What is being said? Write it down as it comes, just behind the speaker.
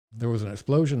there was an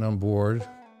explosion on board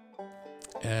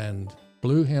and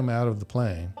blew him out of the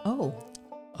plane. Oh,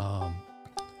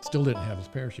 Still didn't have his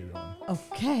parachute on,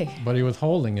 okay. but he was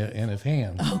holding it in his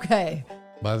hand Okay.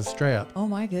 by the strap Oh,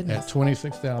 my at goodness.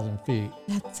 26,000 feet.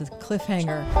 That's a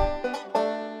cliffhanger.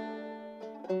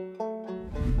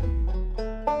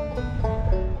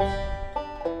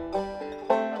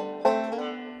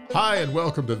 Hi, and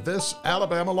welcome to This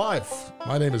Alabama Life.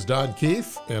 My name is Don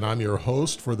Keefe, and I'm your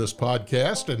host for this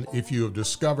podcast. And if you have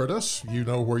discovered us, you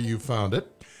know where you found it.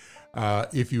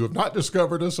 If you have not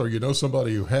discovered us, or you know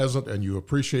somebody who hasn't, and you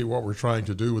appreciate what we're trying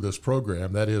to do with this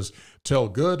program, that is, tell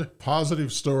good,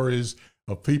 positive stories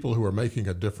of people who are making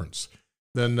a difference,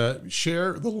 then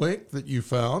share the link that you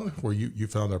found, where you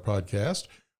found our podcast,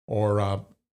 or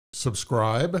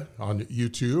subscribe on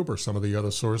YouTube or some of the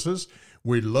other sources.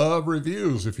 We love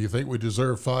reviews. If you think we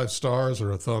deserve 5 stars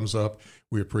or a thumbs up,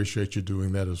 we appreciate you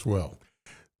doing that as well.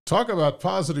 Talk about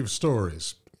positive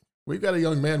stories. We've got a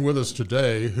young man with us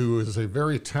today who is a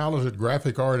very talented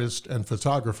graphic artist and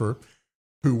photographer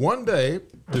who one day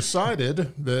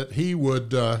decided that he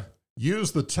would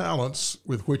use the talents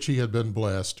with which he had been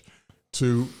blessed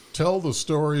to tell the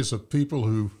stories of people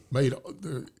who made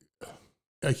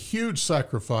a huge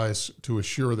sacrifice to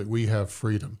assure that we have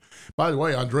freedom. By the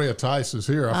way, Andrea Tice is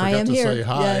here. I forgot to say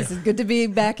hi. Yes, it's good to be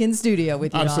back in studio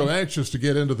with you, I'm Don. so anxious to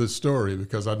get into this story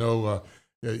because I know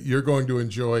you're going to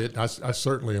enjoy it. I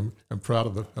certainly am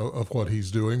proud of what he's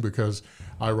doing because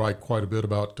I write quite a bit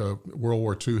about World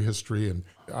War II history, and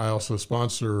I also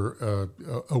sponsor a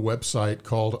website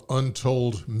called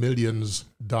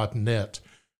UntoldMillions.net,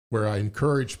 where I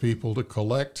encourage people to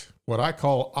collect what I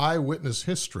call eyewitness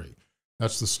history.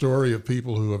 That's the story of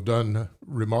people who have done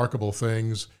remarkable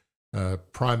things,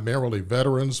 primarily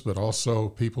veterans, but also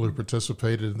people who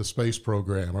participated in the space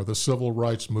program or the civil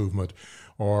rights movement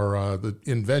or the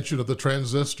invention of the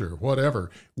transistor,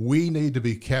 whatever. We need to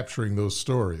be capturing those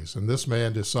stories. And this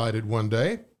man decided one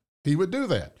day he would do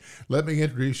that. Let me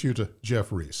introduce you to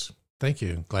Jeff Rease. Thank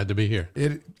you. Glad to be here.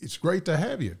 It's great to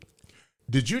have you.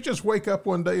 Did you just wake up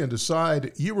one day and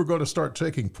decide you were going to start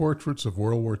taking portraits of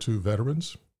World War II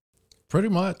veterans? Pretty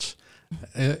much.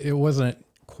 It wasn't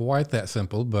quite that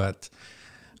simple, but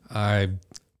I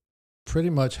pretty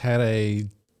much had an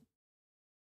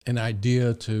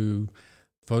idea to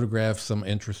photograph some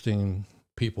interesting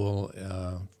people,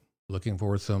 looking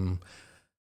for some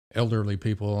elderly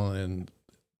people, and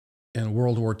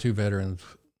World War II veterans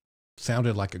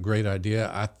sounded like a great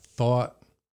idea. I thought,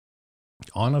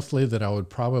 honestly, that I would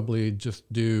probably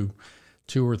just do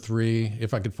 2 or 3,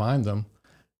 if I could find them,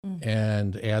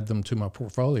 and add them to my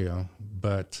portfolio.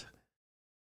 But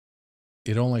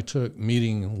it only took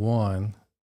meeting one,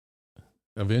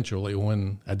 eventually,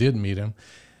 when I did meet him,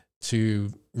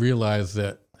 to realize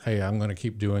that, hey, I'm going to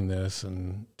keep doing this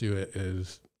and do it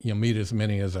meet as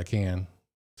many as I can.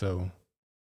 So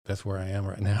that's where I am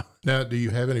right now. Now, do you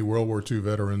have any World War II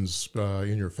veterans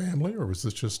in your family, or was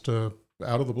this just out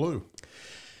of the blue?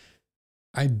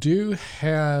 I do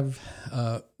have,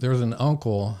 there's an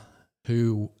uncle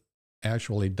who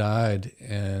actually died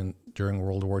during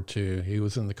World War II. He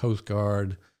was in the Coast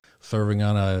Guard, serving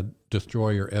on a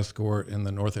destroyer escort in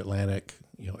the North Atlantic,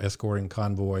 escorting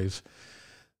convoys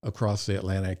across the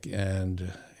Atlantic,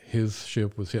 and his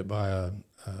ship was hit by a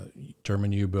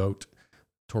German U-boat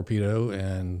torpedo,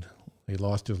 and he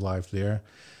lost his life there.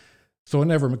 So I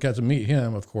never got to meet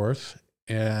him, of course,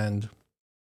 and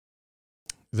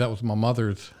that was my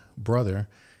mother's brother.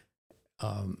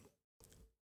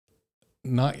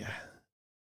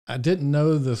 I didn't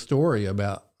know the story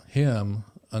about him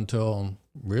until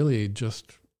really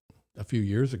just a few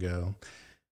years ago.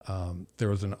 There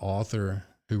was an author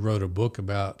who wrote a book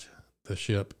about the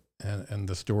ship and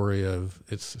the story of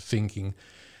its sinking.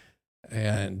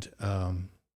 And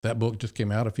that book just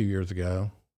came out a few years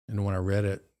ago. And when I read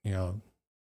it, then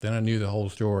I knew the whole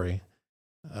story.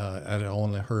 I'd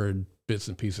only heard bits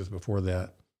and pieces before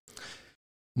that.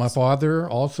 My father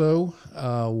also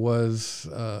was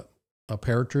a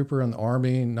paratrooper in the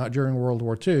Army, not during World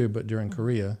War II, but during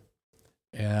Korea.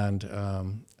 And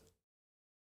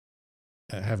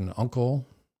I have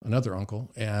another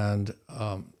uncle, and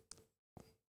a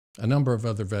number of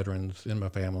other veterans in my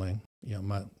family.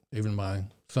 Even my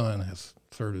son has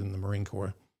served in the Marine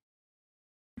Corps.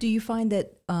 Do you find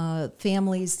that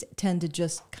families tend to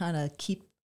just kind of keep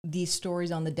these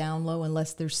stories on the down low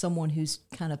unless there's someone who's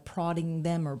kind of prodding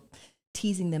them or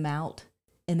teasing them out,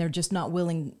 and they're just not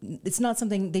willing? It's not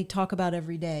something they talk about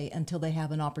every day until they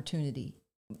have an opportunity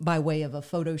by way of a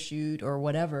photo shoot or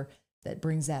whatever that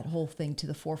brings that whole thing to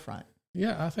the forefront.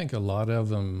 Yeah, I think a lot of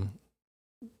them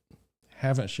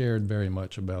haven't shared very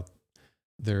much about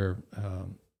their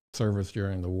service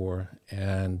during the war.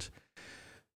 And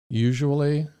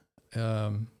usually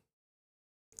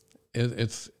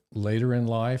it's later in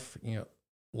life,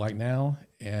 like now,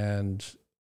 and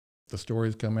the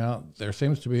stories come out. There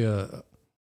seems to be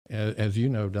as you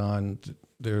know, Don,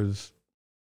 there's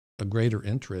a greater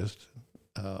interest,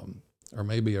 or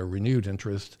maybe a renewed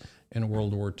interest in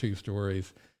World War II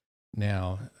stories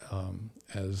now,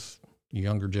 as the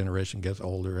younger generation gets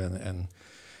older, and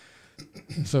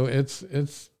so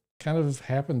it's kind of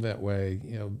happened that way.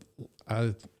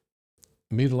 I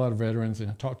meet a lot of veterans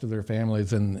and talk to their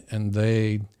families, and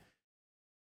they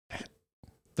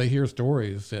hear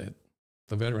stories that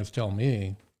the veterans tell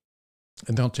me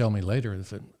and don't tell me later. They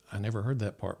said, I never heard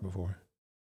that part before.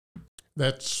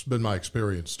 That's been my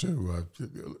experience too.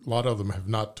 A lot of them have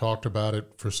not talked about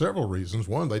it for several reasons.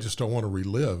 One, they just don't want to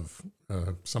relive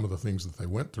some of the things that they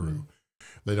went through. Mm.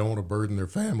 They don't want to burden their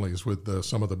families with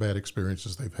some of the bad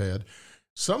experiences they've had.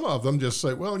 Some of them just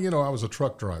say, well, I was a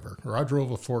truck driver, or I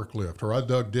drove a forklift, or I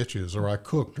dug ditches, or I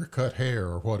cooked or cut hair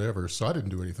or whatever, so I didn't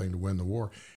do anything to win the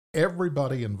war.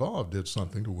 Everybody involved did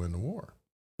something to win the war.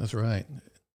 That's right.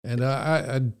 And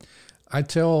I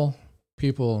tell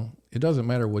people, it doesn't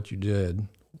matter what you did,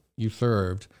 you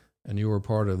served, and you were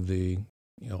part of the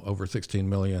over 16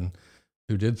 million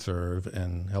who did serve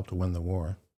and helped to win the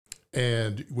war.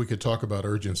 And we could talk about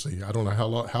urgency. I don't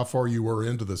know how far you were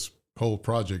into this whole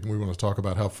project, and we want to talk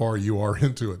about how far you are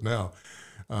into it now.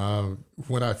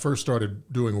 When I first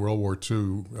started doing World War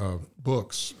II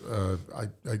books, I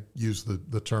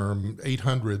used the term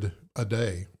 800 a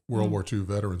day. World War II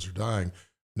veterans are dying.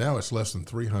 Now it's less than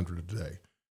 300 a day.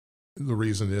 The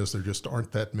reason is there just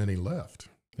aren't that many left.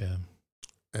 Yeah.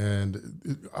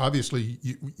 And obviously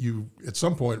you at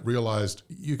some point realized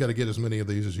you got to get as many of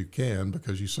these as you can,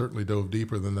 because you certainly dove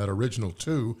deeper than that original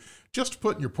 2 just to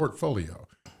put in your portfolio.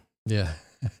 Yeah.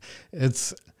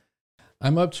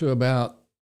 I'm up to about,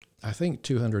 I think,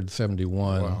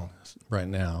 271 wow. right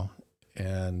now.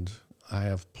 And I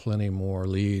have plenty more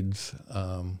leads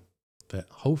that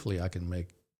hopefully I can make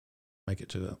it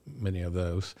to many of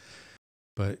those.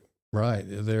 But right,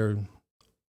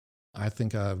 I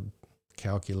think I've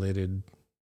calculated,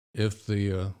 if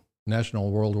the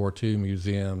National World War II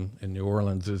Museum in New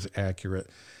Orleans is accurate,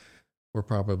 we're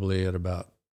probably at about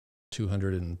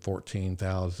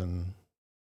 214,000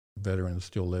 veterans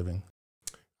still living.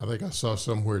 I think I saw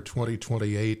somewhere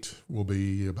 2028 will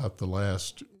be about the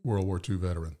last World War II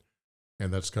veteran,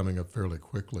 and that's coming up fairly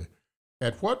quickly.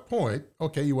 At what point,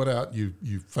 okay, you went out, you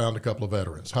found a couple of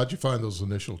veterans. How'd you find those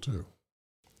initial 2?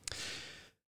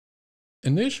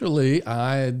 Initially,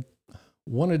 I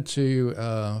wanted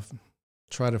to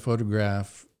try to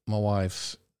photograph my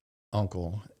wife's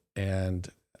uncle, and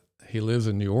he lives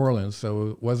in New Orleans, so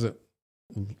it wasn't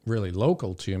really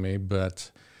local to me, but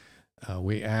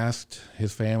we asked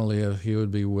his family if he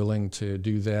would be willing to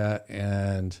do that,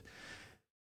 and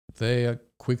they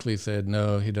quickly said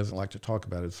no, he doesn't like to talk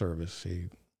about his service.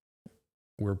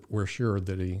 We're sure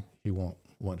that he won't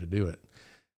want to do it.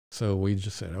 So we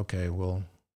just said, okay, we'll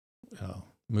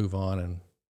move on and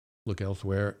look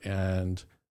elsewhere. And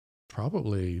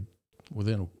probably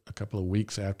within a couple of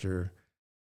weeks after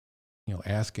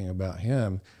asking about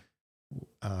him,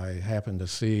 I happened to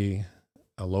see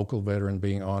a local veteran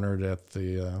being honored at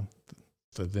the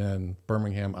then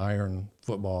Birmingham Iron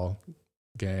football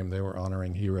game. They were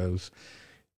honoring heroes,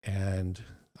 and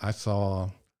I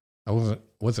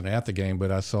wasn't at the game,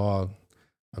 but I saw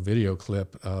a video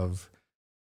clip of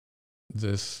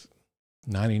this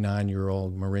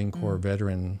 99-year-old Marine Corps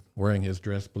veteran wearing his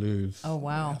dress blues. Oh,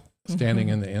 wow. Standing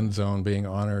in the end zone being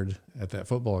honored at that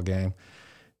football game.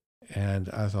 And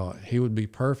I thought he would be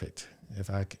perfect if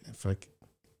I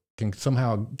can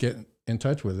somehow get in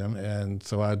touch with him. And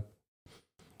so I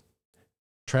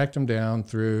tracked him down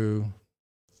through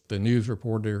the news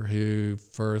reporter who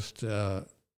first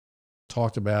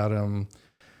talked about him.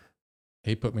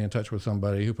 He put me in touch with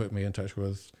somebody who put me in touch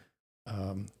with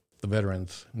the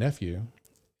veteran's nephew.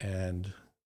 And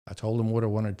I told him what I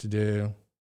wanted to do.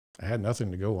 I had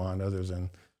nothing to go on other than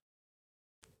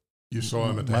you saw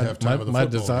him at the halftime of the my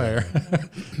football desire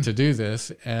game. to do this.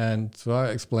 And so I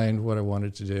explained what I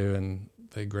wanted to do, and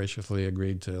they graciously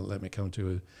agreed to let me come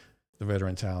to the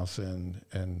veteran's house and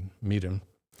meet him.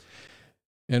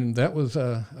 And that was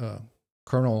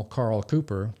Colonel Carl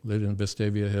Cooper, lived in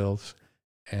Vestavia Hills,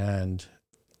 and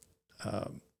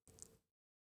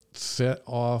set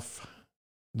off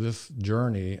this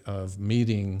journey of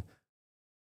meeting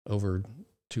over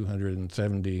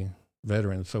 270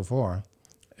 veterans so far.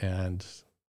 And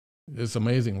it's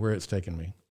amazing where it's taken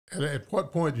me. And at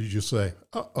what point did you say,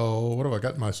 "Uh-oh, what have I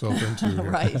gotten myself into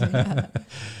here?" Right. Yeah.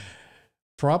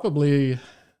 Probably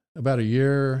about a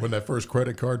year. When that first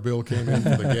credit card bill came in for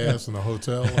the gas in the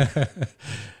hotel?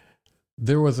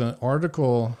 There was an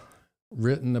article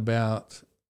written about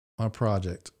my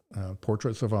project,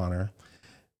 Portraits of Honor,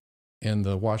 in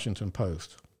the Washington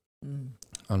Post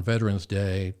on Veterans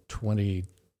Day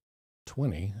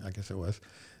 2020, I guess it was.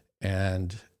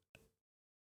 And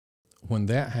when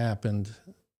that happened,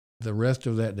 the rest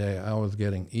of that day, I was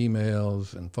getting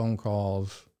emails and phone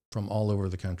calls from all over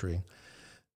the country.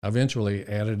 I eventually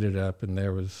added it up, and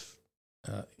there was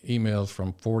emails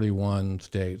from 41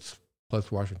 states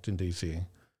plus Washington, D.C.,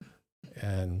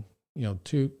 and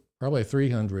probably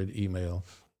 300 emails.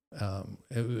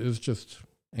 It was just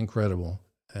incredible,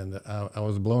 and I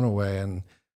was blown away. And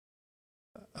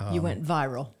You went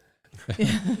viral.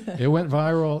 it went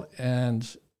viral,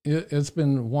 and it's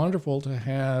been wonderful to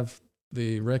have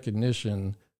the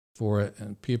recognition for it,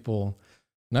 and people,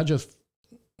 not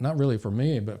really for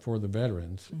me, but for the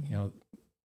veterans. Mm-hmm.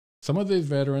 Some of these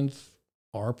veterans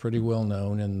are pretty well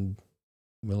known in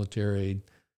military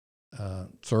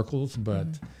circles, but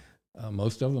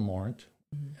most of them aren't.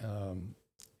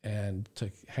 And to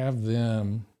have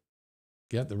them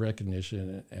get the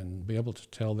recognition and be able to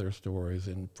tell their stories,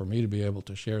 and for me to be able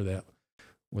to share that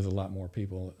with a lot more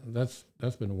people, that's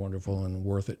been wonderful and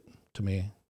worth it to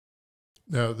me.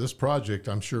 Now, this project,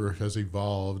 I'm sure, has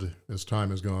evolved as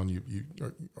time has gone.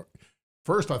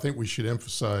 First, I think we should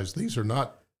emphasize these are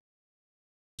not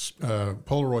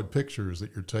Polaroid pictures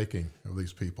that you're taking of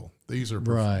these people. These are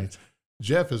right.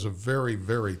 Jeff is a very,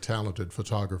 very talented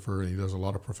photographer, and he does a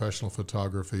lot of professional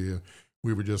photography.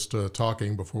 We were just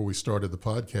talking before we started the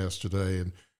podcast today,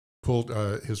 and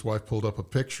his wife pulled up a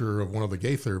picture of one of the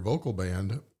Gaither vocal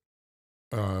band,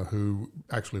 who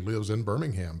actually lives in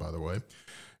Birmingham, by the way.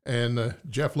 And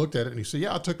Jeff looked at it and he said,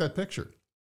 "Yeah, I took that picture."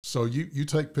 So you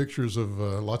take pictures of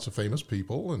lots of famous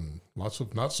people and lots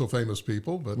of not so famous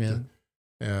people, but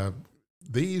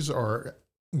these are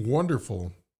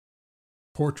wonderful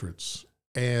portraits.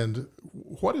 And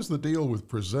what is the deal with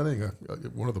presenting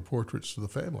one of the portraits to the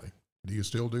family? Do you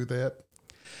still do that?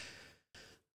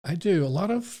 I do. A lot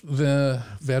of the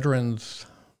veterans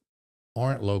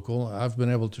aren't local. I've been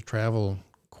able to travel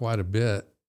quite a bit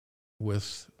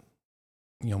with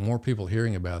more people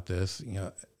hearing about this.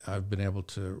 I've been able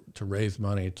to raise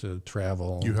money to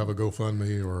travel. You have a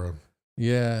GoFundMe or a...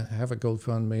 Yeah, have a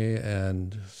GoFundMe,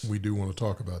 and... We do want to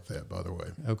talk about that, by the way.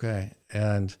 Okay.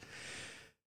 And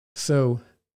so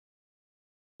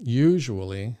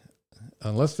usually,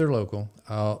 unless they're local,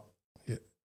 I'll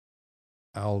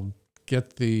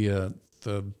get the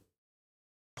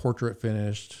portrait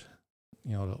finished.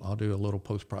 I'll do a little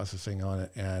post-processing on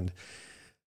it and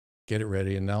get it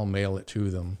ready, and I'll mail it to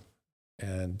them.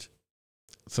 And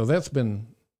so that's been,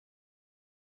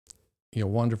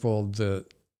 wonderful.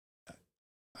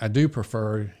 I do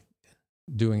prefer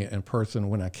doing it in person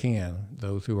when I can,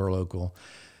 those who are local.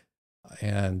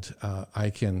 And I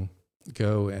can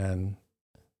go and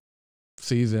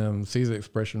see them, see the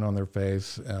expression on their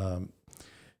face. And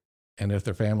if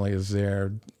their family is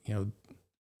there,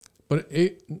 but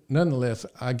nonetheless,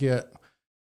 I get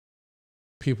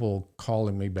people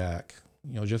calling me back.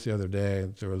 Just the other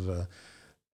day, there was a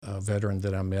veteran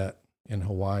that I met in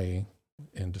Hawaii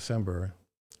in December,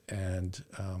 and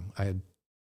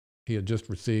he had just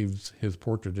received his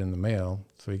portrait in the mail,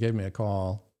 so he gave me a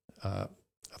call. I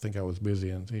think I was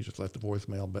busy, and he just left a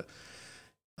voicemail, but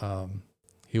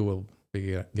he will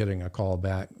be getting a call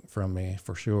back from me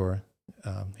for sure.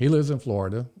 He lives in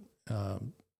Florida,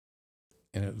 and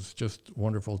it was just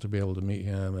wonderful to be able to meet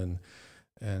him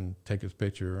and take his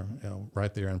picture,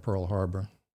 right there in Pearl Harbor.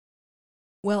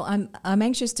 Well, I'm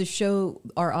anxious to show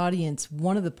our audience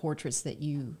one of the portraits that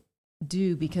you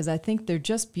do, because I think they're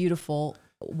just beautiful.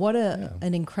 What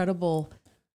an incredible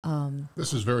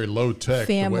this is very low tech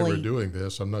the way we're doing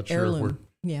this. I'm not sure heirloom.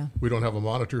 if we don't have a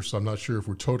monitor, so I'm not sure if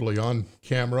we're totally on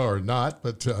camera or not,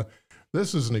 but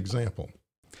this is an example.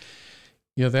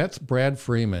 Yeah, that's Brad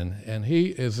Freeman, and he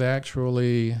is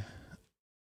actually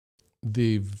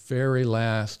the very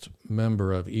last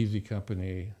member of Easy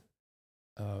Company,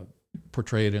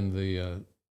 portrayed in the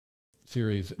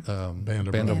series Band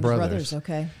of Brothers.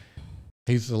 Okay.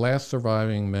 He's the last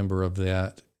surviving member of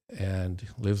that, and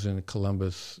lives in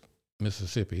Columbus,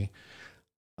 Mississippi.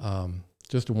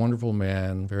 Just a wonderful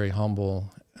man, very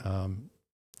humble,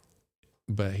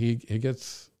 but he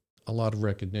gets a lot of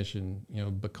recognition,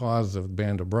 because of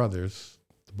Band of Brothers,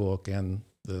 the book and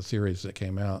the series that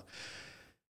came out.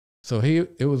 So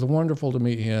it was wonderful to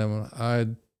meet him. I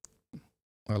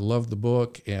loved the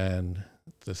book, and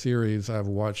the series. I've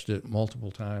watched it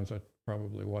multiple times. I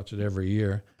probably watch it every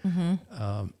year.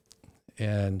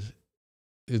 And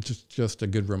it's just a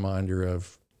good reminder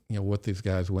of, what these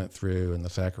guys went through and the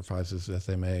sacrifices that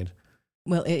they made.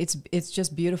 Well, it's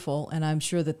just beautiful, and I'm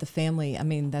sure that the family,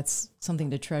 that's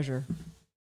something to treasure,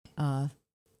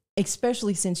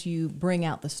 especially since you bring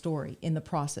out the story in the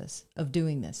process of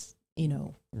doing this,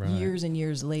 Right. years and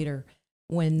years later,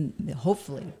 when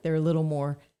hopefully they're a little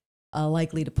more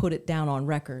likely to put it down on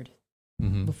record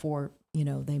before,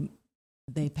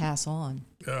 they pass on.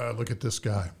 Look at this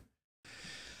guy.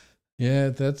 Yeah,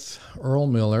 that's Earl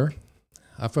Miller.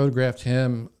 I photographed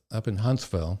him up in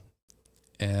Huntsville,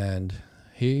 and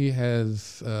he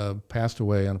has passed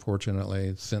away,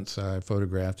 unfortunately, since I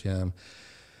photographed him.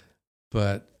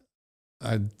 But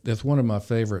that's one of my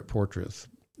favorite portraits,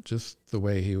 just the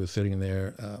way he was sitting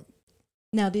there.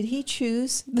 Now, did he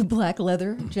choose the black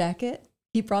leather jacket?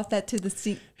 He brought that to the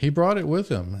seat? He brought it with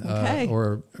him. Okay.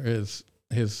 Or his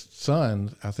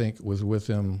son, I think, was with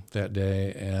him that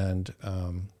day and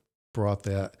brought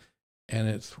that. And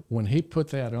it's when he put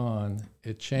that on,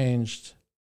 it changed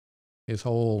his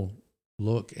whole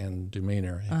look and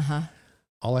demeanor.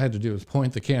 All I had to do was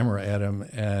point the camera at him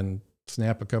and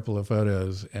snap a couple of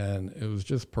photos, and it was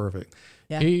just perfect.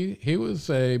 Yeah. He was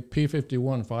a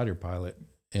P-51 fighter pilot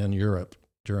in Europe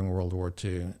during World War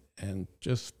II, and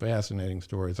just fascinating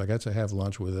stories. I got to have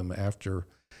lunch with him after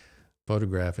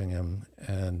photographing him,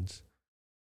 and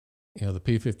the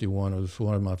P-51 was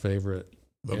one of my favorite.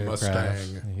 The aircraft.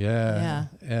 Mustang. Yeah.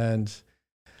 And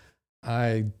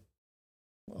I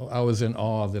was in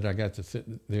awe that I got to sit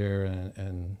there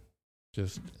and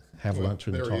just have lunch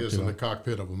and there talk he is to in him. the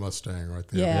cockpit of a Mustang right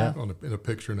there. Yeah. In a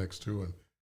picture next to him.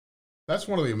 That's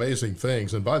one of the amazing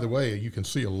things. And by the way, you can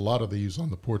see a lot of these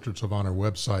on the Portraits of Honor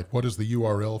website. What is the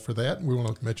URL for that? We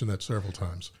want to mention that several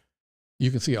times. You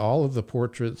can see all of the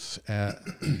portraits at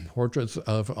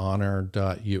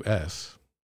portraitsofhonor.us.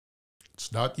 It's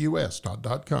 .us,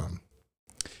 not .com.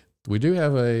 We do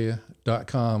have a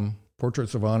 .com,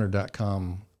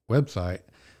 portraitsofhonor.com website.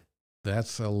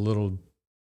 That's a little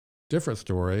different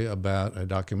story about a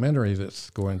documentary that's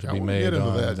going to be made We'll get into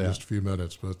on that in just a few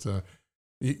minutes. But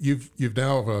you've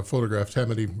now photographed how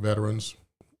many veterans,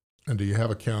 and do you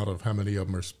have a count of how many of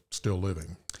them are still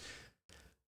living?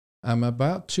 I'm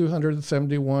about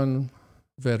 271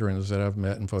 veterans that I've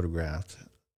met and photographed,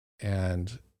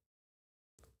 and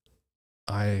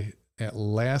at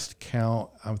last count,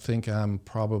 I think I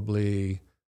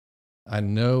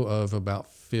know of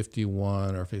about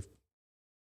 51 or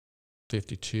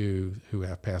 52 who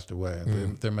have passed away.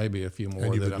 There may be a few more.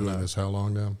 And you've that been I'm doing not. this how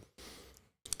long now?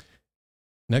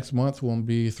 Next month will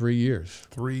be 3 years.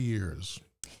 3 years.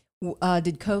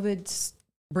 Did COVID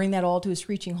bring that all to a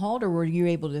screeching halt, or were you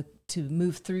able to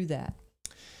move through that?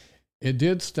 It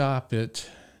did stop it,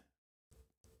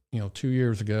 2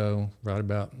 years ago, right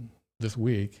about this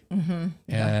week.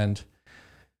 And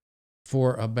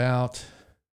for about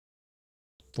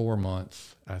 4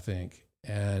 months, I think.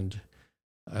 And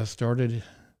I started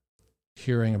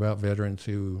hearing about veterans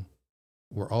who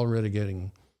were already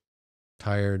getting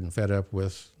tired and fed up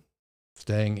with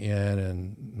staying in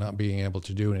and not being able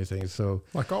to do anything. So,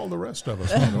 like all the rest of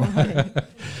us.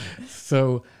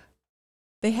 So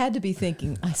they had to be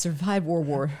thinking, I survived World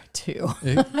War II.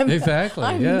 Exactly.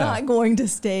 I'm not going to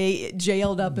stay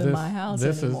jailed up in my house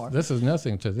anymore. This is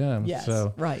nothing to them. Yes,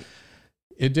 so right.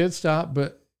 It did stop,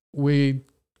 but we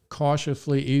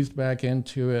cautiously eased back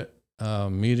into it,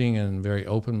 meeting in very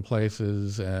open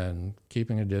places and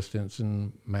keeping a distance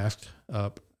and masked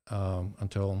up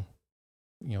until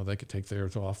they could take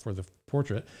theirs off for the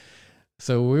portrait.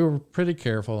 So we were pretty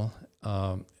careful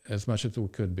as much as we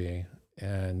could be,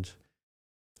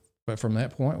 but from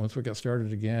that point, once we got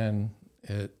started again,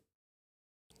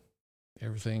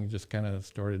 everything just kind of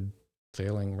started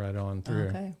sailing right on through.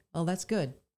 Okay, well, that's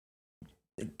good.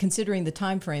 Considering the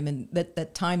time frame and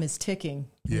that time is ticking,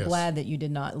 Yes. I'm glad that you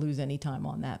did not lose any time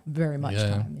on that. Very much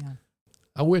time. Yeah.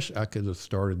 I wish I could have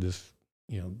started this,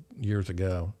 years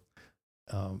ago.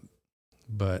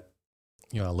 But,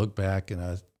 I look back and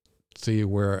I see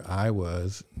where I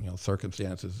was,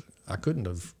 circumstances. I couldn't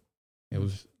have. It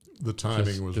was The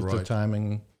timing was right. The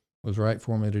timing was right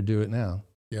for me to do it now.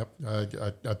 Yep. I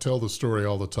tell the story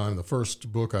all the time. The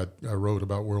first book I wrote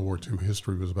about World War II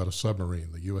history was about a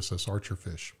submarine, the USS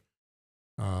Archerfish.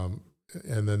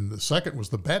 And then the second was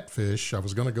the Batfish. I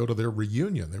was going to go to their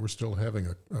reunion. They were still having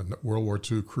a World War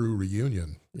II crew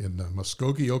reunion in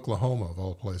Muskogee, Oklahoma, of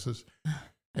all places.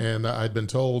 And I'd been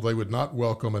told they would not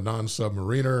welcome a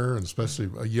non-submariner, and especially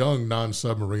a young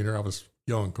non-submariner. I was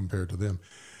young compared to them.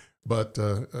 But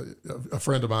a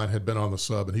friend of mine had been on the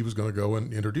sub, and he was going to go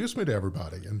and introduce me to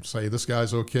everybody and say, this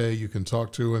guy's okay, you can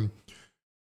talk to him.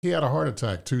 He had a heart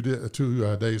attack two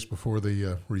days before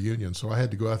the reunion, so I had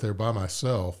to go out there by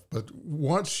myself. But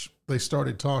once they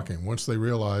started talking, once they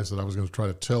realized that I was going to try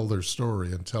to tell their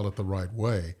story and tell it the right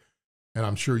way, and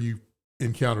I'm sure you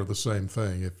encounter the same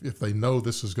thing, if they know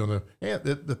this is going to, and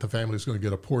that the family is going to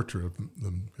get a portrait of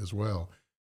them as well,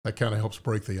 that kind of helps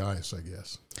break the ice, I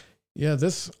guess. Yeah,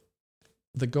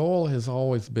 the goal has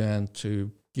always been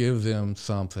to give them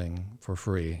something for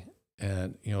free,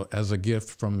 and as a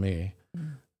gift from me.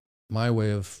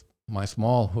 My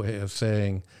small way of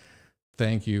saying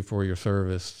thank you for your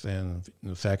service and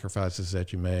the sacrifices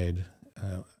that you made.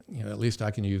 At least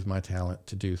I can use my talent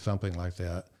to do something like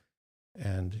that.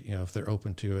 And if they're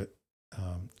open to it,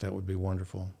 that would be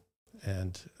wonderful.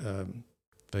 And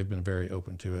they've been very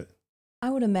open to it. I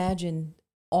would imagine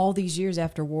all these years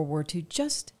after World War II,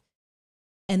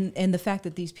 and the fact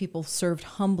that these people served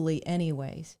humbly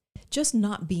anyways, just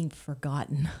not being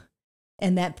forgotten.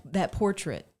 And that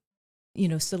portrait,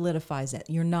 solidifies that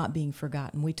you're not being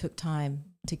forgotten. We took time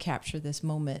to capture this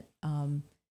moment, and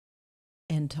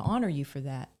to honor you for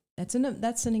that.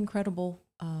 That's an incredible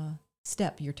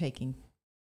step you're taking.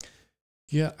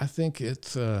 Yeah, I think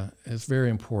it's very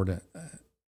important.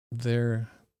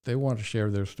 They want to share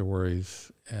their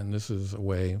stories, and this is a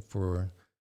way for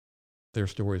their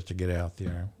stories to get out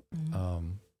there. Mm-hmm.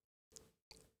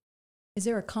 Is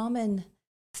there a common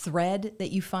thread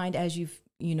that you find as you've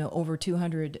over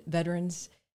 200 veterans?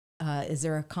 Is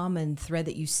there a common thread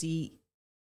that you see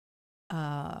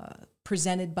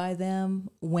presented by them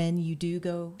when you do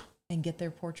go and get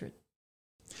their portrait?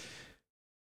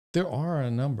 There are a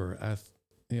number.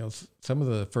 Some of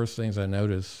the first things I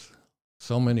noticed,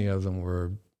 so many of them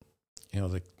were,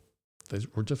 they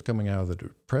were just coming out of the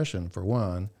Depression, for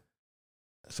one.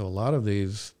 So a lot of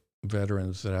these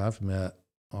veterans that I've met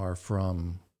are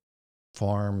from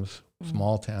farms,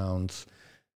 small towns,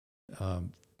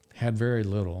 had very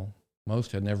little.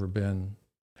 Most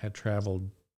had traveled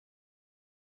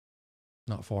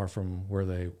not far from where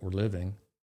they were living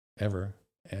ever.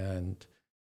 And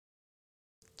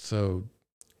so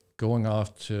going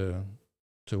off to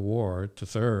war, to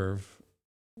serve,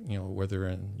 whether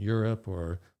in Europe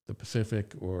or the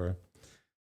Pacific or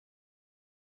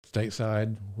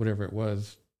stateside, whatever it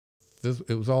was,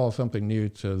 it was all something new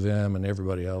to them and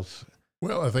everybody else.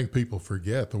 Well, I think people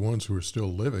forget the ones who are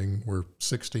still living were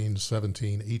 16,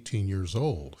 17, 18 years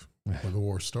old when the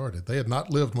war started. They had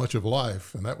not lived much of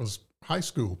life, and that was high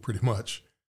school pretty much.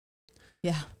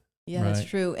 Yeah, right. That's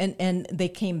true. And they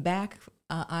came back,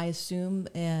 I assume,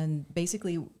 and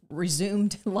basically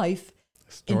resumed life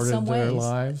started in some their ways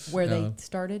lives where they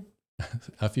started.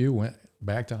 A few went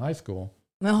back to high school.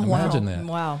 Oh, Imagine wow. that.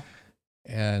 Wow.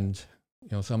 And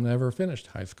some never finished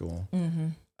high school. Mm-hmm.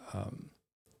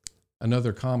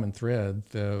 Another common thread,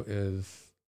 though, is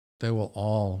they will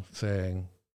all say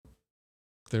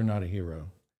they're not a hero.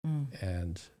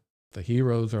 And the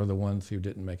heroes are the ones who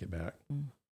didn't make it back.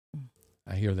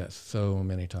 I hear that so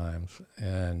many times.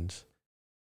 And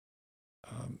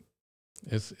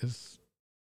it's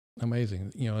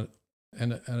amazing.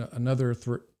 And another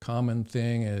common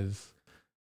thing is,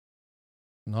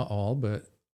 not all, but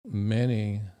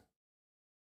many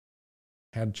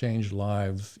had changed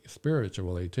lives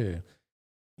spiritually too.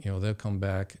 They'll come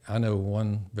back. I know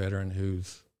one veteran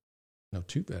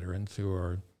two veterans who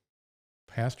are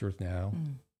pastors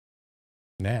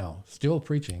now still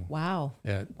preaching. Wow.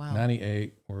 At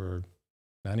 98 or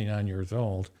 99 years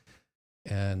old.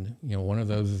 And, one of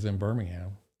those is in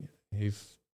Birmingham.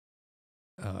 He's,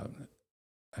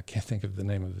 I can't think of the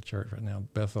name of the church right now,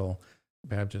 Bethel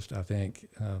Baptist, I think,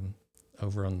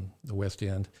 over on the West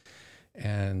End.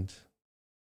 And,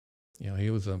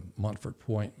 he was a Montfort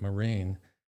Point Marine,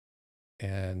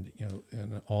 and,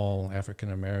 an all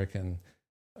African-American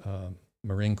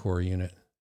Marine Corps unit.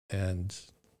 And,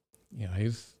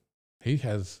 he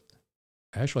has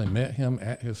actually met him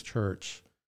at his church.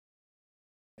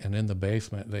 And in the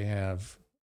basement, they have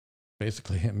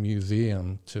basically a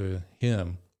museum to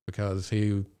him, because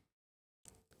he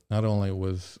not only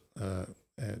was a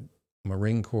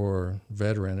Marine Corps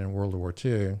veteran in World War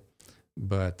II,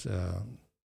 but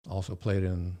also played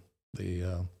in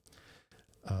the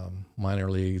minor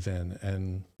leagues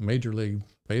and Major League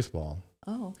Baseball.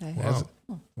 Oh, okay. Wow.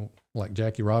 Like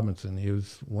Jackie Robinson, he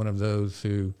was one of those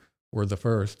who were the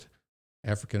first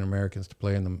African Americans to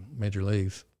play in the major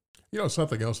leagues.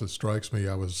 Something else that strikes me,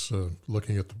 I was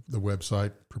looking at the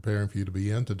website preparing for you to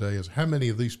be in today, is how many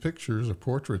of these pictures or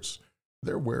portraits,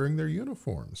 they're wearing their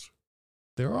uniforms.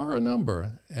 there are a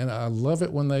number, and I love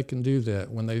it when they can do that,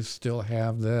 when they still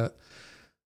have that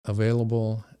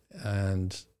available.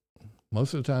 And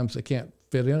most of the times they can't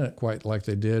fit in it quite like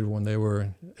they did when they were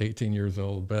 18 years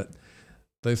old, but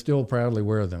they still proudly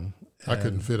wear them. I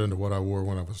couldn't fit into what I wore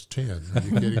when I was 10. Are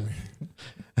you kidding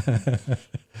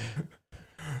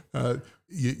me?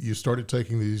 You started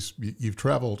taking these, you've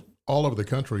traveled all over the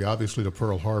country, obviously, to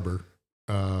Pearl Harbor.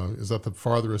 Is that the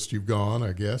farthest you've gone?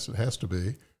 I guess it has to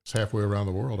be. It's halfway around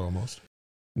the world almost.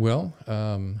 Well,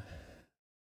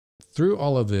 through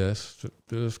all of this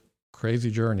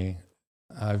crazy journey,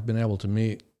 I've been able to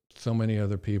meet so many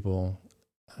other people,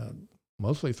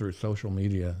 mostly through social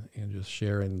media and just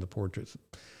sharing the portraits.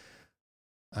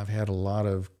 I've had a lot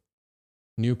of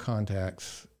new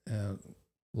contacts,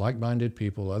 like-minded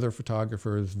people, other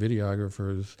photographers,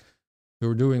 videographers who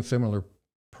are doing similar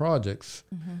projects.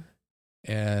 Mm-hmm.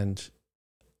 And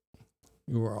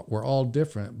we're all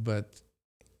different, but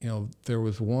there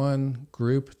was one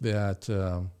group that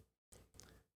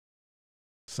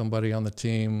somebody on the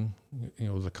team,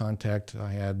 was a contact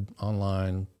I had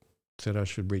online, said I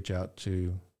should reach out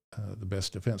to the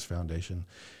Best Defense Foundation,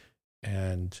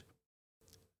 and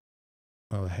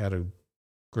I had a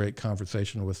great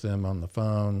conversation with them on the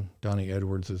phone. Donnie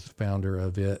Edwards is the founder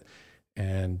of it,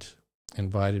 and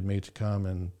invited me to come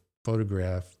and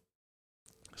photograph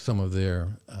some of their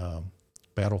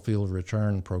battlefield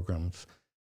return programs.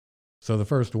 So the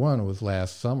first one was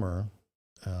last summer,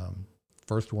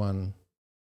 first one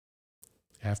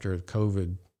after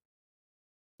COVID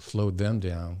slowed them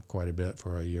down quite a bit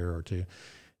for a year or two.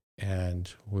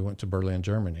 And we went to Berlin,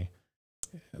 Germany.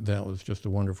 That was just a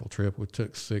wonderful trip. We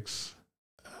took 6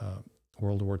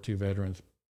 World War II veterans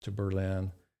to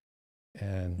Berlin.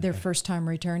 And their first time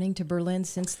returning to Berlin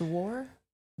since the war?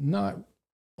 Not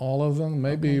all of them,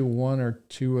 maybe Okay. 1 or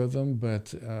 2 of them,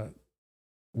 but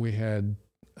we had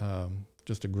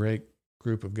just a great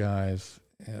group of guys,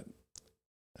 a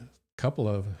couple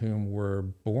of whom were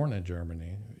born in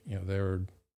Germany. They were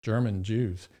German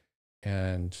Jews,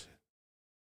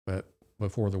 but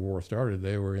before the war started,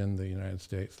 they were in the United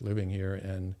States living here,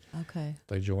 and Okay.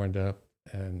 they joined up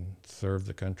and served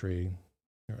the country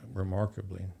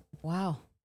remarkably. Wow.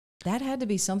 That had to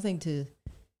be something to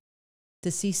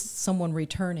see someone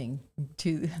returning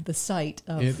to the site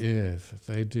of It is.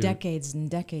 They do. decades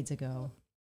and decades ago.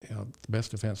 The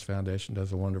Best Defense Foundation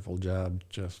does a wonderful job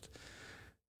just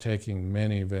taking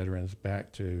many veterans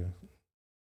back to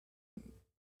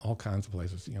all kinds of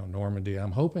places, Normandy.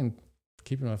 I'm hoping,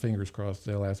 keeping my fingers crossed,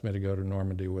 they'll ask me to go to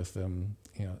Normandy with them,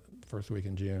 first week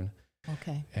in June.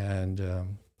 Okay. And,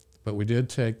 but we did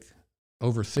take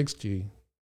over 60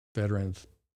 veterans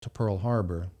to Pearl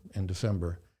Harbor in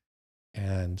December.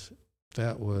 And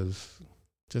that was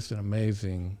just an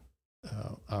amazing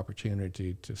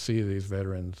opportunity to see these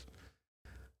veterans.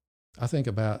 I think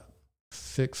about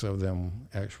 6 of them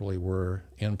actually were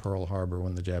in Pearl Harbor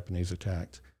when the Japanese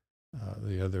attacked.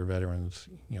 The other veterans,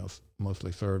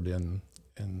 mostly served in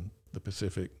the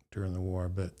Pacific during the war.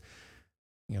 But,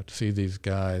 to see these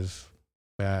guys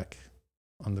back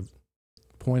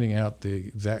pointing out the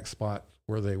exact spot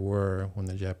where they were when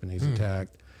the Japanese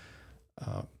attacked.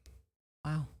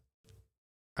 Wow.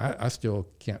 I still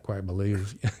can't quite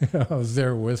believe I was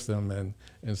there with them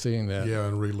and seeing that. Yeah,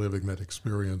 and reliving that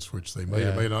experience, which they may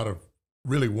or may not have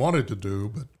really wanted to do,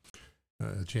 but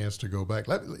a chance to go back.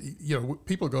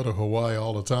 People go to Hawaii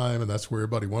all the time, and that's where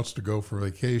everybody wants to go for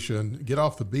vacation. Get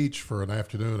off the beach for an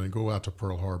afternoon and go out to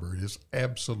Pearl Harbor. It is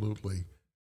absolutely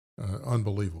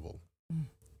unbelievable.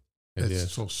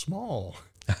 It's so small.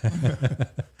 The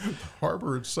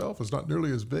harbor itself is not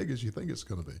nearly as big as you think it's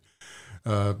going to be.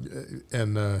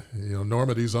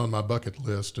 Normandy's on my bucket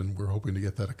list, and we're hoping to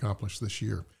get that accomplished this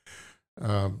year.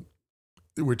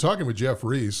 We're talking with Jeff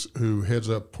Rease, who heads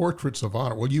up Portraits of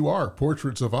Honor. Well, you are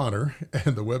Portraits of Honor,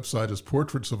 and the website is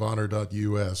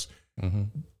portraitsofhonor.us. Mm-hmm.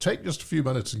 Take just a few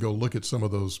minutes and go look at some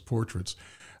of those portraits.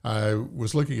 I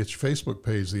was looking at your Facebook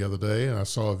page the other day, and I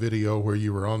saw a video where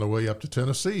you were on the way up to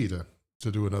Tennessee to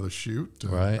do another shoot.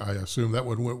 Right. I assume that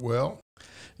one went well.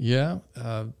 Yeah.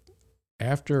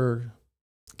 After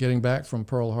getting back from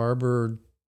Pearl Harbor,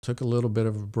 took a little bit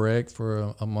of a break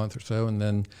for a month or so, and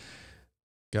then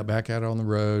got back out on the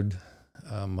road.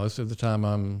 Most of the time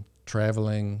I'm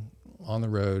traveling on the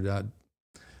road.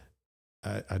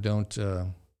 I don't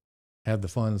have the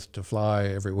funds to fly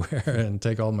everywhere and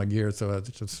take all my gear, so I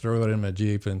just throw it in my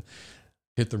Jeep and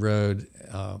hit the road.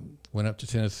 Went up to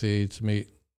Tennessee to meet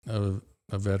a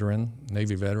veteran,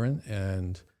 Navy veteran,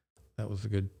 and that was a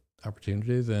good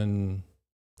opportunity. Then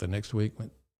the next week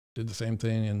did the same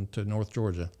thing into North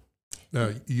Georgia.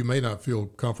 Now, you may not feel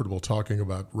comfortable talking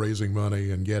about raising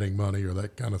money and getting money or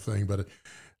that kind of thing, but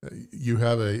you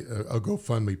have a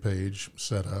GoFundMe page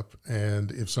set up,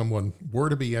 and if someone were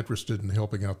to be interested in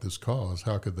helping out this cause,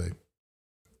 how could they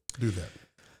do that?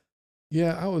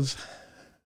 Yeah, I was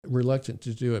reluctant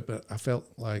to do it, but I felt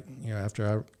like, after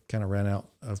I kind of ran out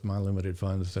of my limited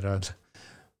funds, that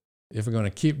if we're going to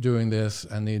keep doing this,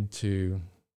 I need to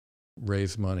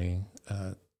raise money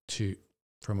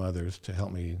from others to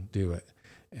help me do it.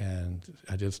 And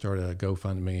I did start a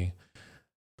GoFundMe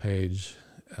page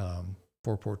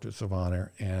for Portraits of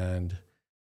Honor, and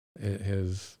it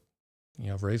has,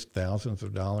 I've raised thousands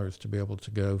of dollars to be able to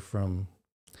go from,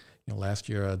 last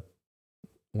year I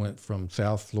went from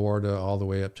South Florida all the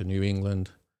way up to New England,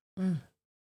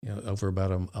 over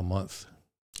about a month.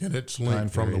 And it's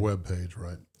linked from the web page,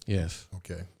 right? Yes.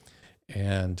 Okay.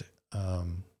 And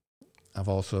I've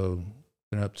also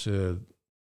been up to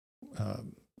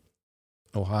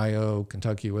Ohio,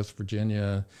 Kentucky, West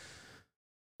Virginia,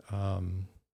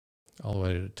 all the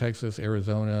way to Texas,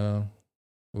 Arizona.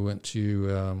 We went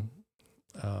to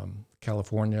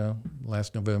California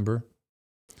last November.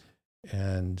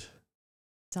 And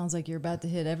sounds like you're about to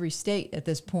hit every state at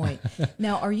this point.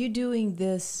 Now, are you doing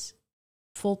this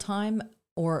full-time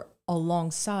or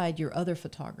alongside your other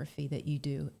photography that you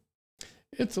do?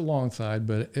 It's alongside,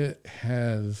 but it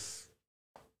has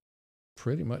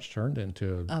pretty much turned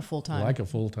into a full-time, like a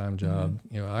full-time job.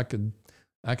 Mm-hmm.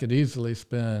 I could easily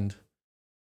spend,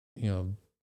 the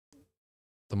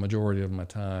majority of my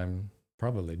time,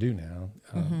 probably do now,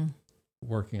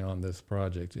 working on this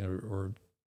project, or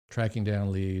tracking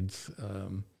down leads,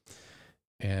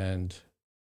 and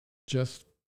just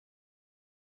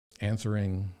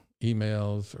answering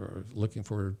emails or looking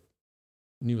for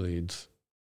new leads.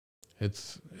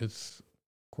 It's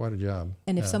quite a job.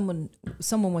 And if someone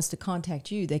wants to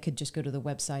contact you, they could just go to the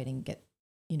website and get,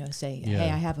 say, hey,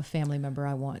 I have a family member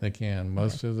I want. They can.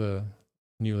 Most of the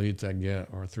new leads I get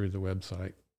are through the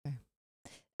website. Okay.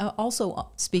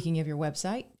 Also, speaking of your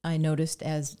website, I noticed,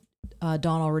 as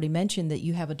Don already mentioned, that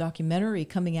you have a documentary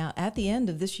coming out at the end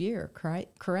of this year,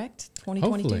 correct?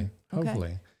 2022?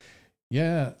 Hopefully.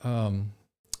 Yeah.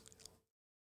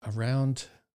 Around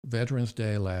Veterans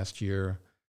Day last year,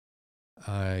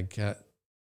 I got,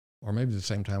 or maybe the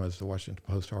same time as the Washington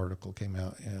Post article came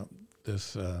out,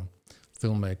 this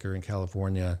filmmaker in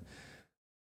California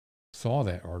saw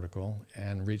that article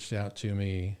and reached out to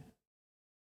me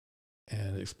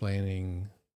and explaining,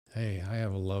 hey, I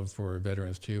have a love for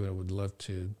veterans too, and I would love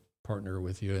to partner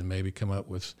with you and maybe come up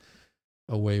with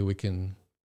a way we can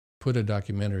put a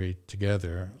documentary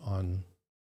together on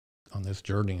this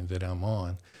journey that I'm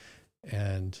on.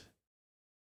 And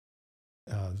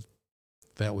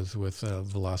that was with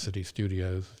Velocity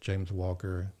Studios. James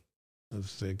Walker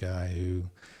was the guy who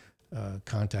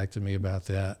contacted me about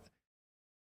that.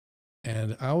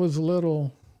 And I was a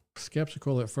little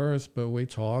skeptical at first, but we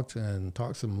talked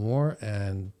some more,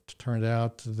 and it turned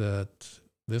out that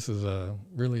this is a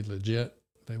really legit.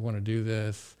 They want to do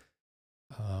this.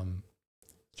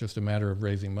 It's just a matter of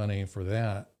raising money for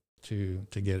that to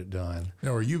get it done.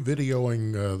 Now, are you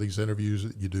videoing these interviews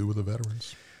that you do with the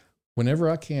veterans?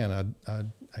 Whenever I can,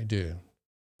 I do.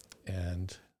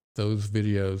 And those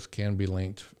videos can be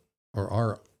linked, or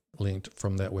are linked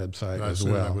from that website and I as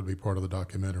assume well. That would be part of the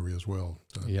documentary as well.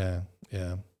 Yeah.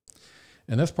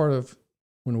 And that's part of,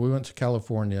 when we went to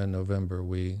California in November,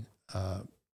 we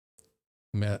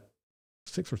met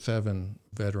 6 or 7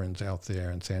 veterans out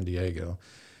there in San Diego,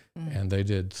 and they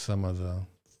did some of the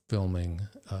filming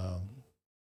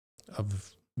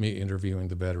of me interviewing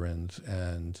the veterans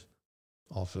and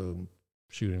also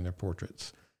shooting their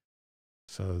portraits.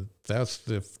 So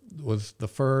was the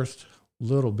first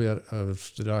little bit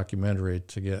of the documentary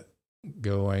to get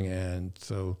going, and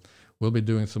so we'll be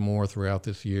doing some more throughout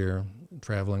this year,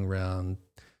 traveling around,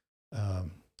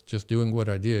 just doing what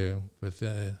I do with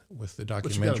the documentary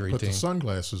but you got to put team. the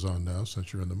sunglasses on now,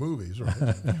 since you're in the movies,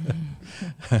 right?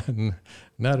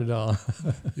 Not at all.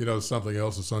 Something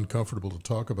else that's uncomfortable to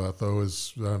talk about, though,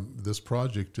 is this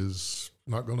project is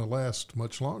not going to last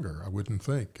much longer, I wouldn't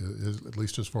think, at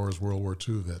least as far as World War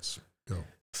II vets go.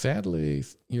 Sadly,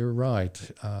 you're right.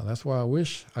 That's why I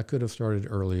wish I could have started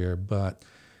earlier, but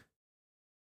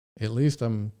at least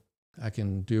I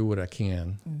can do what I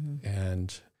can.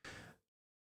 And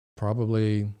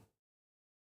probably,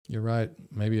 you're right,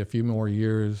 maybe a few more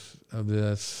years of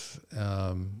this,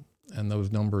 and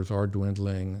those numbers are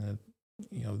dwindling.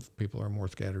 People are more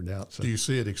scattered out. So do you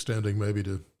see it extending maybe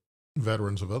to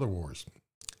veterans of other wars?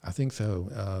 I think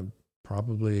so.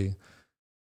 Probably,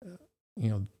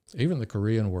 even the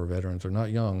Korean War veterans are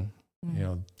not young.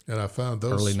 And And I found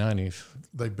those early 90s.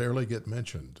 they barely get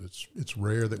mentioned. It's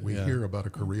rare that we hear about a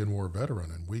Korean War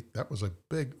veteran, and that was a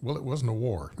big. Well, it wasn't a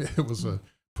war; it was a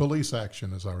police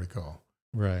action, as I recall.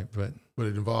 Right, but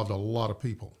it involved a lot of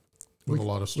people with a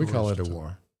lot of stories. We call it to a tell.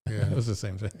 war. Yeah, It was the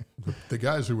same thing. the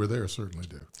guys who were there certainly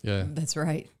do. Yeah, That's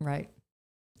right. Right.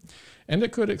 and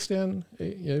it could extend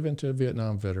even to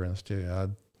Vietnam veterans too. I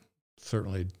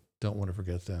certainly don't want to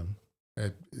forget them.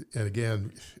 And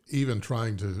again, even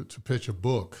trying to pitch a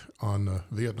book on the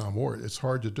Vietnam War, it's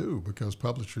hard to do because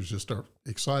publishers just aren't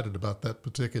excited about that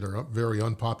particular very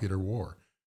unpopular war.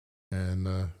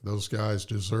 And those guys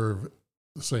deserve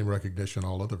the same recognition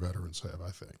all other veterans have,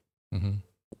 I think. Mm-hmm.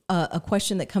 A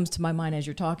question that comes to my mind as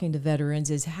you're talking to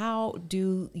veterans is, how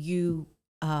do you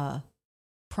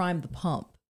prime the pump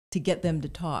to get them to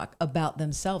talk about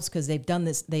themselves? Because they've done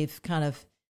this, they've kind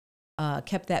of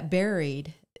kept that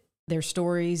buried. Their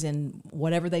stories and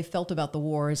whatever they felt about the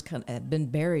war has been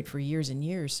buried for years and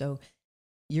years. So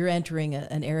you're entering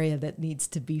an area that needs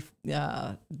to be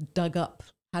dug up.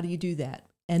 How do you do that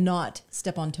and not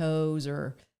step on toes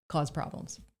or cause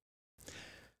problems?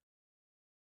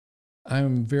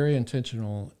 I'm very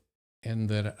intentional in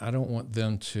that I don't want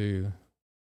them to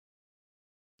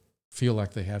feel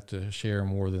like they have to share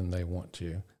more than they want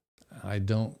to. I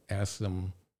don't ask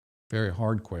them very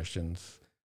hard questions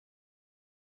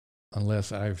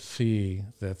unless I see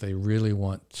that they really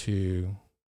want to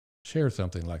share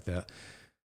something like that.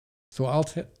 So I'll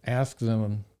ask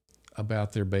them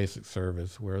about their basic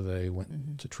service, where they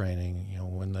went to training,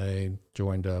 when they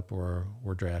joined up or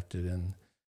were drafted, and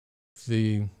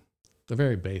the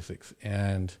very basics.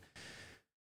 And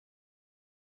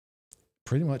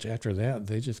pretty much after that,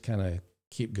 they just kind of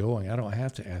keep going. I don't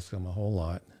have to ask them a whole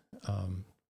lot.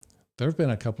 There have been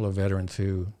a couple of veterans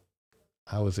who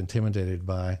I was intimidated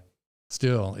by.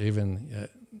 Still, even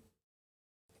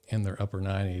in their upper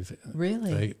 90s,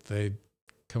 really, they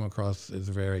come across as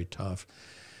very tough.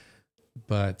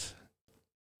 But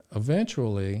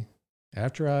eventually,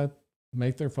 after I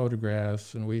make their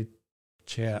photographs and we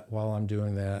chat while I'm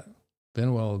doing that,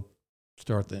 then we'll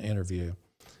start the interview.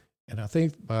 And I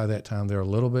think by that time, they're a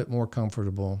little bit more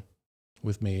comfortable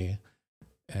with me.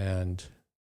 And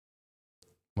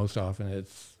most often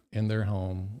it's in their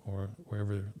home or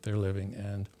wherever they're living.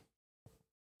 And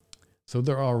so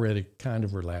they're already kind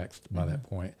of relaxed by that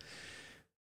point.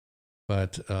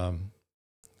 But I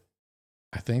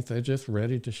think they're just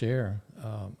ready to share.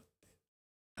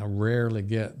 I rarely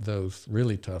get those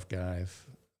really tough guys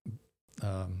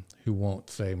who won't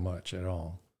say much at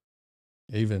all.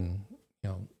 Even,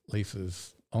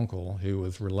 Lisa's uncle, who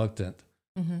was reluctant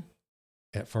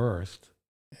at first,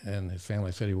 and his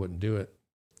family said he wouldn't do it.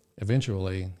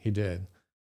 Eventually, he did.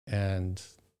 And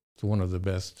it's one of the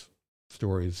best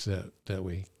stories that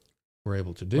we were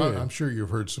able to do. Well, I'm sure you've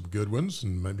heard some good ones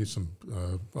and maybe some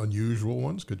unusual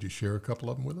ones. Could you share a couple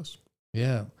of them with us?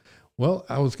 Yeah. Well,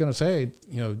 I was going to say,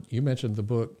 you mentioned the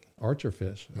book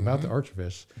Archerfish, about the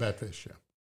archerfish. Batfish, yeah.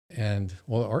 And,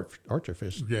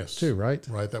 archerfish, yes, too, right?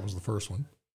 Right, that was the first one.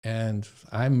 And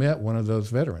I met one of those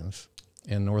veterans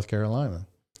in North Carolina.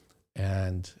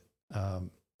 And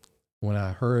when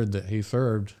I heard that he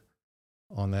served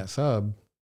on that sub,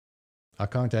 I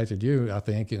contacted you, I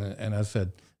think, and I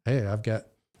said, hey, I've got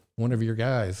one of your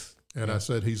guys. And I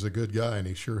said, he's a good guy, and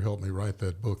he sure helped me write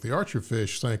that book. The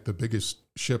Archerfish sank the biggest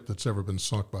ship that's ever been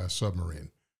sunk by a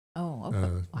submarine. Oh,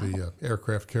 okay. Wow. The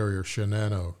aircraft carrier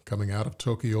Shinano, coming out of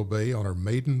Tokyo Bay on her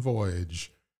maiden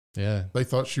voyage. Yeah. They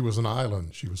thought she was an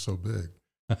island. She was so big.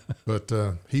 But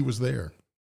he was there.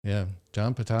 Yeah,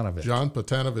 John Patanovich. John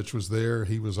Patanovich was there.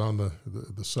 He was on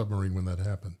the submarine when that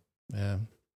happened. Yeah.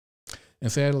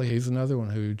 And sadly, he's another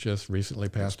one who just recently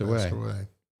passed away.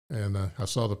 And I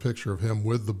saw the picture of him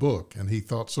with the book, and he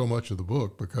thought so much of the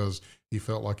book because he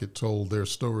felt like it told their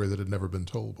story that had never been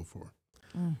told before.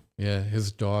 Mm. Yeah,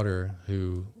 his daughter,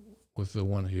 who was the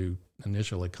one who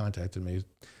initially contacted me,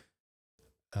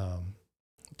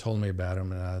 told me about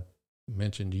him, and I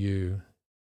mentioned you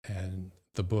and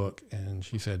the book, and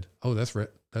she said, "Oh, that's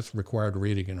required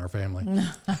reading in our family."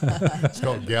 It's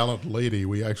called Gallant Lady.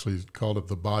 We actually called it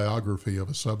the biography of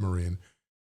a submarine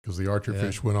because the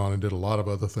Archerfish went on and did a lot of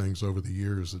other things over the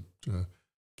years that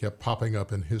kept popping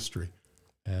up in history.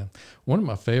 Yeah, one of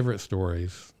my favorite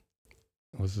stories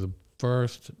was the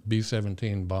first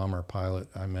B-17 bomber pilot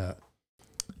I met.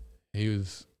 He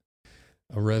was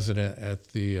a resident at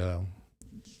the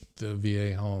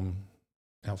VA home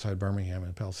outside Birmingham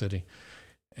in Pell City.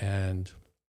 And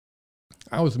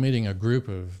I was meeting a group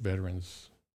of veterans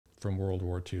from World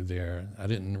War II there. I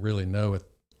didn't really know it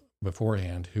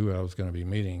beforehand who I was going to be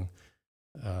meeting.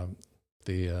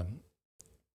 The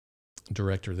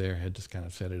director there had just kind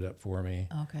of set it up for me.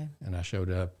 Okay. And I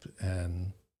showed up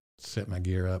and set my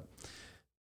gear up.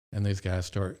 And these guys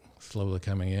start slowly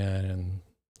coming in, and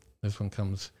this one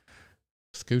comes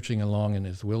scooching along in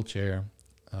his wheelchair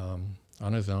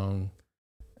on his own,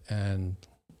 and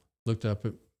looked up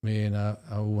at me, and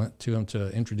I went to him to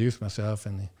introduce myself,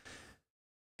 and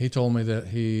he told me that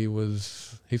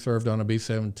he served on a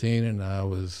B-17, and I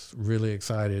was really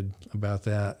excited about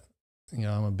that. You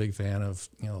know, I'm a big fan of,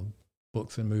 you know,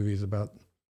 books and movies about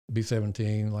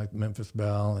B-17, like Memphis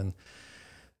Belle, and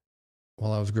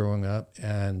while I was growing up.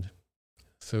 And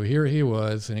so here he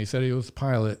was, and he said he was a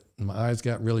pilot, and my eyes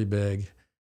got really big.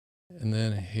 And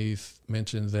then he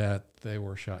mentioned that they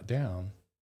were shot down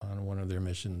on one of their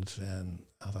missions, and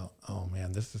I thought, oh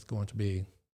man, this is going to be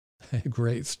a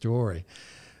great story.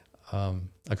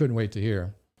 I couldn't wait to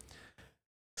hear.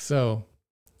 So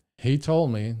he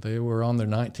told me they were on their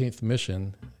 19th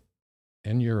mission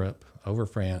in Europe over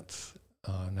France,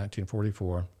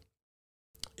 1944.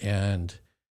 And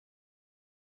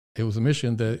it was a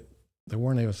mission that they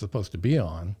weren't even supposed to be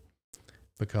on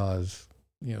because,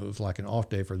 you know, it was like an off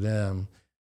day for them.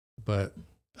 But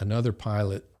another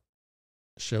pilot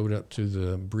showed up to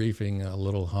the briefing a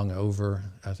little hungover,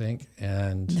 I think,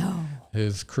 and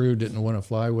his crew didn't want to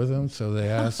fly with him, so they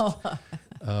asked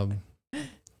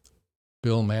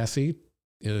Bill Massey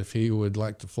if he would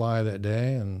like to fly that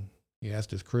day, and he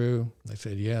asked his crew. They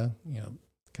said, yeah, you know,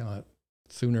 kind of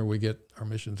sooner we get our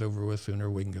missions over with, sooner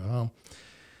we can go home.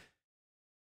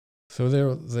 So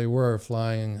they were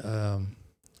flying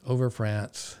over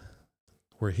France,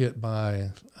 were hit by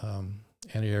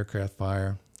anti-aircraft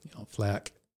fire, you know,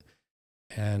 flak,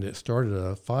 and it started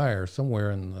a fire somewhere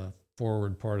in the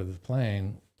forward part of the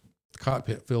plane. The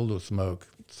cockpit filled with smoke,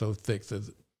 so thick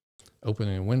that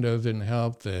opening windows didn't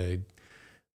help. They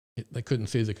couldn't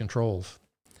see the controls,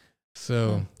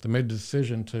 so they made the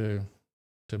decision to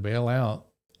bail out,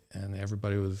 and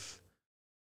everybody was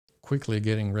quickly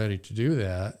getting ready to do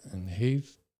that. And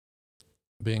he's,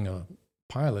 being a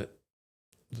pilot,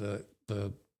 the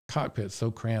cockpit's so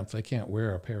cramped they can't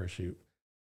wear a parachute.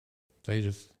 They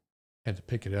just had to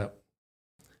pick it up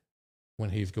when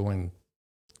he's getting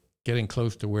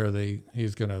close to where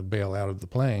he's going to bail out of the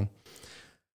plane.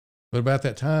 But about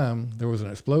that time, there was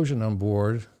an explosion on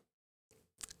board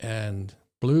and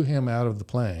blew him out of the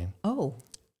plane. Oh.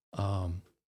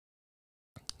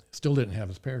 Still didn't have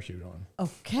his parachute on.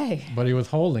 Okay. But he was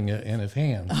holding it in his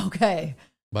hand. Okay.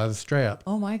 By the strap.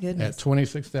 Oh, my goodness. At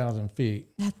 26,000 feet.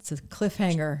 That's a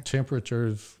cliffhanger.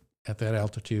 Temperatures at that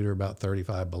altitude are about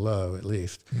 35 below at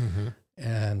least. Mm-hmm.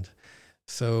 And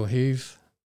so he's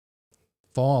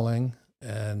falling,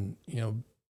 and, you know,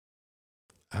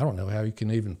 I don't know how you can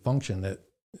even function at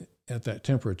that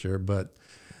temperature, but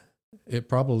it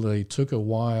probably took a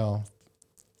while.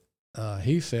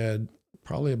 He said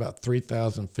probably about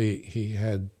 3,000 feet he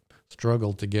had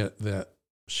struggled to get that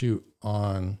chute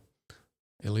on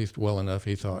at least well enough.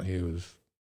 He thought he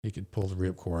could pull the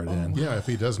ripcord in. Yeah, if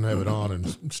he doesn't have it on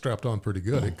and strapped on pretty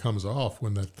good, it comes off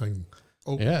when that thing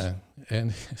opens. Yeah,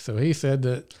 and so he said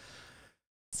that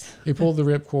he pulled the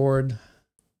ripcord.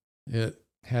 It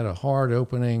had a hard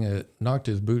opening. It knocked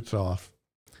his boots off,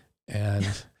 and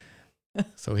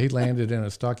so he landed in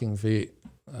a stocking feet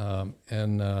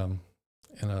in a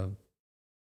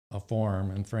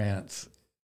farm in France.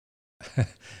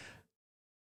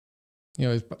 You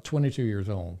know, he's about 22 years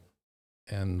old,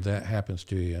 and that happens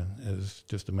to you is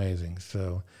just amazing.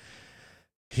 So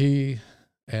he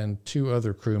and two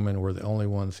other crewmen were the only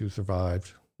ones who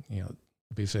survived. You know,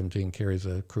 B-17 carries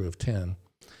a crew of 10.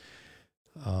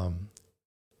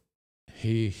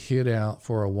 He hid out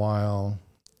for a while,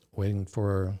 waiting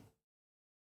to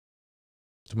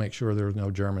make sure there was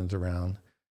no Germans around,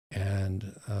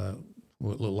 and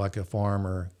what looked like a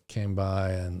farmer came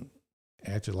by and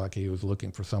acted like he was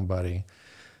looking for somebody.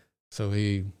 So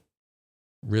he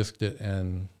risked it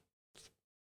and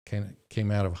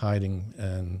came out of hiding,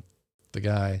 and the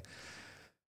guy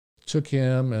took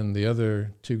him and the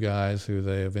other two guys who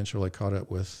they eventually caught up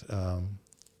with and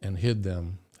hid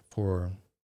them for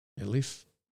at least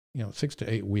 6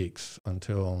 to 8 weeks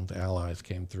until the Allies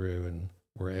came through and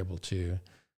were able to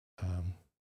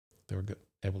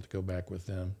go back with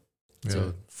them. Yeah,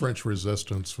 so French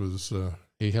resistance was...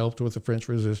 He helped with the French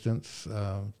resistance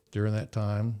during that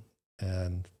time,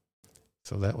 and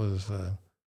so that was an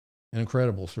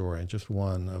incredible story, just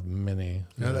one of many.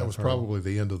 Yeah, that was probably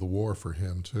the end of the war for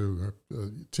him, too.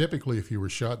 Typically, if you were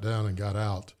shot down and got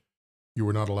out, you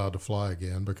were not allowed to fly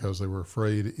again because they were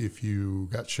afraid if you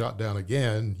got shot down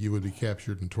again, you would be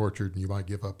captured and tortured, and you might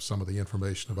give up some of the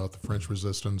information about the French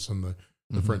resistance and the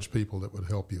the French people that would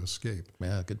help you escape.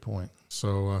 Yeah, good point.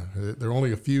 So there are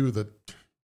only a few that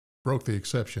broke the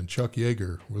exception. Chuck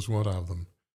Yeager was one of them.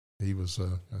 He was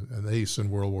an ace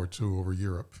in World War II over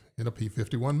Europe in a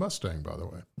P-51 Mustang, by the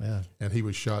way. Yeah. And he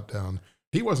was shot down.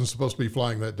 He wasn't supposed to be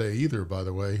flying that day either, by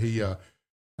the way. He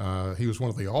was one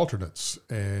of the alternates,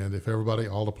 and if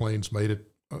all the planes made it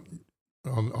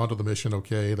onto the mission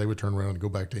okay, they would turn around and go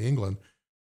back to England.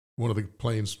 One of the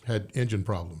planes had engine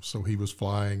problems, so he was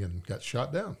flying and got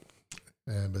shot down.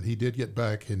 But he did get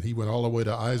back, and he went all the way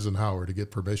to Eisenhower to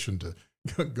get permission to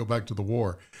go back to the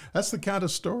war. That's the kind of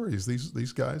stories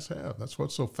these guys have. That's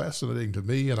what's so fascinating to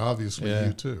me, and obviously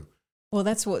you too. Well,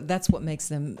 that's what makes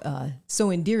them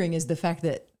so endearing, is the fact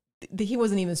that he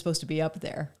wasn't even supposed to be up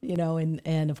there,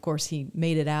 and of course he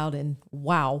made it out, and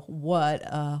wow, what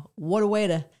a way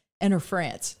to enter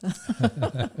France.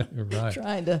 Right.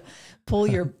 Trying to pull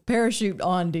your parachute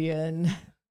onto you, and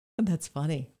that's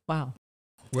funny. Wow.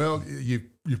 Well, you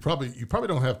probably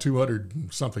don't have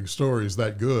 200 something stories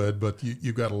that good, but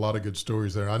you've got a lot of good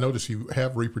stories there. I notice you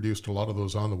have reproduced a lot of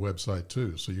those on the website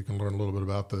too, so you can learn a little bit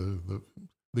about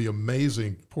the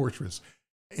amazing portraits.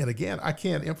 And again, I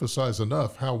can't emphasize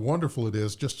enough how wonderful it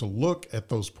is just to look at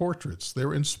those portraits.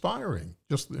 They're inspiring.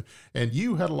 And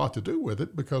you had a lot to do with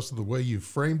it because of the way you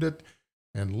framed it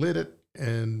and lit it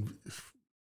and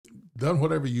done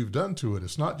whatever you've done to it.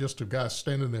 It's not just a guy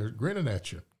standing there grinning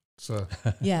at you. So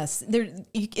yes,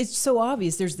 it's so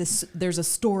obvious. There's a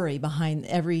story behind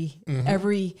every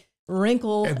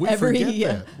wrinkle, and we every forget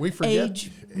that. We forget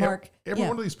age mark. Every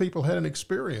one of these people had an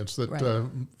experience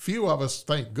that few of us,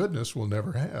 thank goodness, will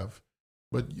never have.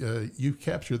 But you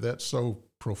captured that so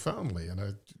profoundly,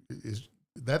 and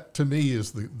that to me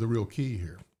is the real key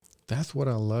here. That's what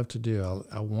I love to do.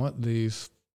 I want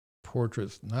these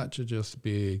portraits not to just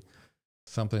be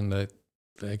something that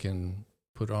they can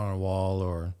put on a wall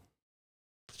or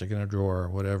stick in a drawer or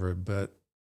whatever, but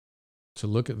to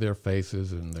look at their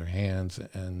faces and their hands,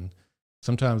 and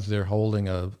sometimes they're holding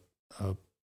a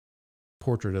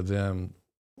portrait of them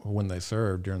when they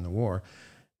served during the war,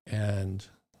 and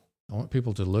I want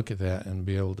people to look at that and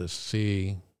be able to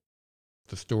see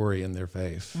the story in their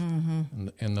face,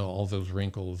 and all those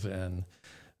wrinkles and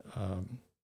all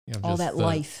just that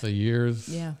life, the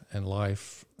years and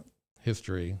life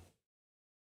history.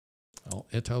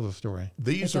 It tells a story.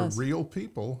 These are real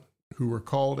people who were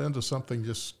called into something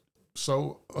just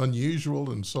so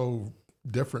unusual and so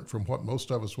different from what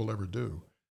most of us will ever do.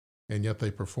 And yet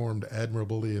they performed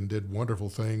admirably and did wonderful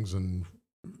things and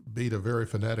beat a very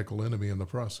fanatical enemy in the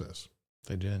process.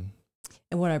 They did.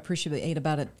 And what I appreciate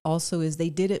about it also is they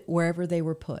did it wherever they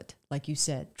were put. Like you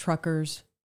said, truckers,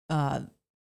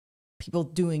 people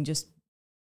doing just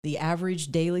the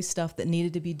average daily stuff that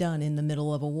needed to be done in the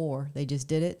middle of a war. They just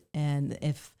did it. And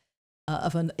if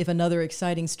another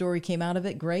exciting story came out of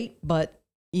it, great. But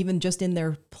even just in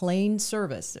their plain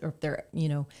service or their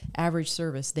average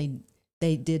service, they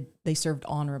served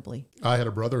honorably. I had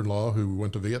a brother-in-law who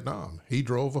went to Vietnam. He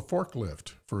drove a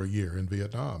forklift for a year in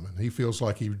Vietnam, and he feels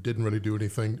like he didn't really do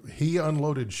anything. He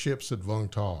unloaded ships at Vung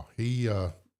Tau. He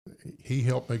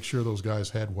helped make sure those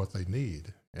guys had what they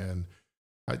need, and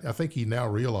I think he now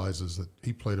realizes that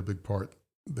he played a big part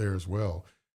there as well.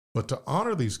 But to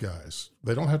honor these guys,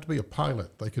 they don't have to be a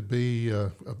pilot. They could be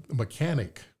a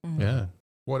mechanic,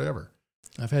 whatever.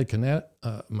 I've had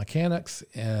mechanics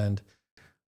and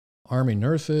Army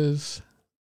nurses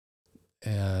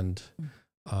and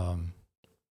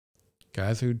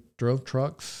guys who drove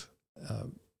trucks,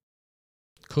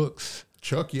 cooks.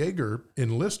 Chuck Yeager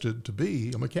enlisted to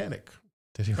be a mechanic.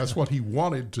 Did he? That's what he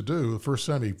wanted to do. The first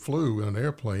time he flew in an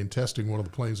airplane, testing one of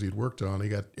the planes he'd worked on, he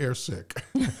got airsick.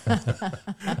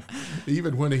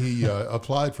 Even when he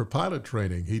applied for pilot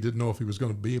training, he didn't know if he was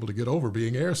going to be able to get over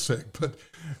being airsick, but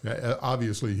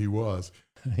obviously he was,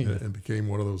 and became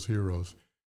one of those heroes.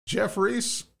 Jeff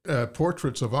Rease,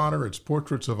 Portraits of Honor. It's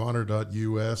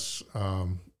portraitsofhonor.us.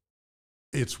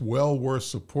 It's well worth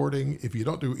supporting if you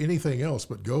don't do anything else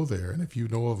but go there. And if you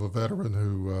know of a veteran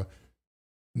who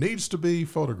needs to be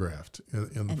photographed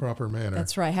in the proper manner.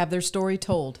 That's right. Have their story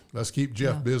told. Let's keep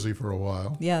Jeff busy for a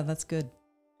while. Yeah, that's good.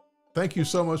 Thank you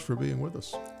so much for being with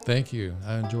us. Thank you.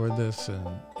 I enjoyed this, and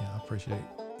I appreciate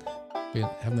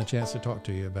having the chance to talk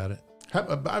to you about it.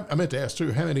 I meant to ask,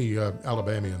 too, how many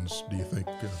Alabamians do you think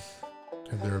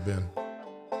have there been?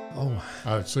 Oh,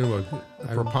 I assume a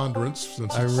preponderance.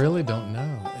 Since I really don't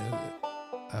know.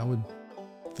 I would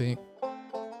think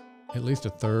at least a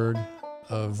third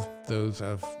of those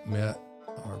I've met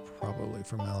are probably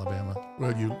from Alabama.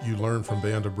 Well, you learn from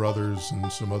Band of Brothers and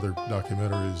some other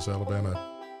documentaries, Alabama,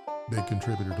 big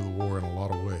contributor to the war in a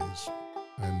lot of ways.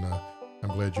 And I'm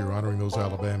glad you're honoring those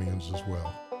Alabamians as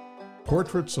well.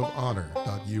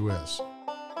 Portraitsofhonor.us.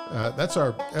 That's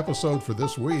our episode for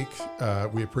this week.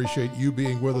 We appreciate you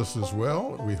being with us as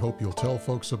well. We hope you'll tell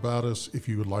folks about us. If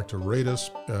you would like to rate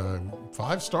us,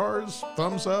 5 stars,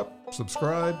 thumbs up,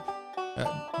 subscribe,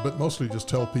 but mostly just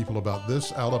tell people about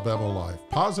This Alabama Life.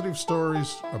 Positive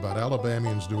stories about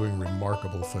Alabamians doing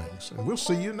remarkable things. And we'll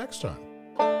see you next time.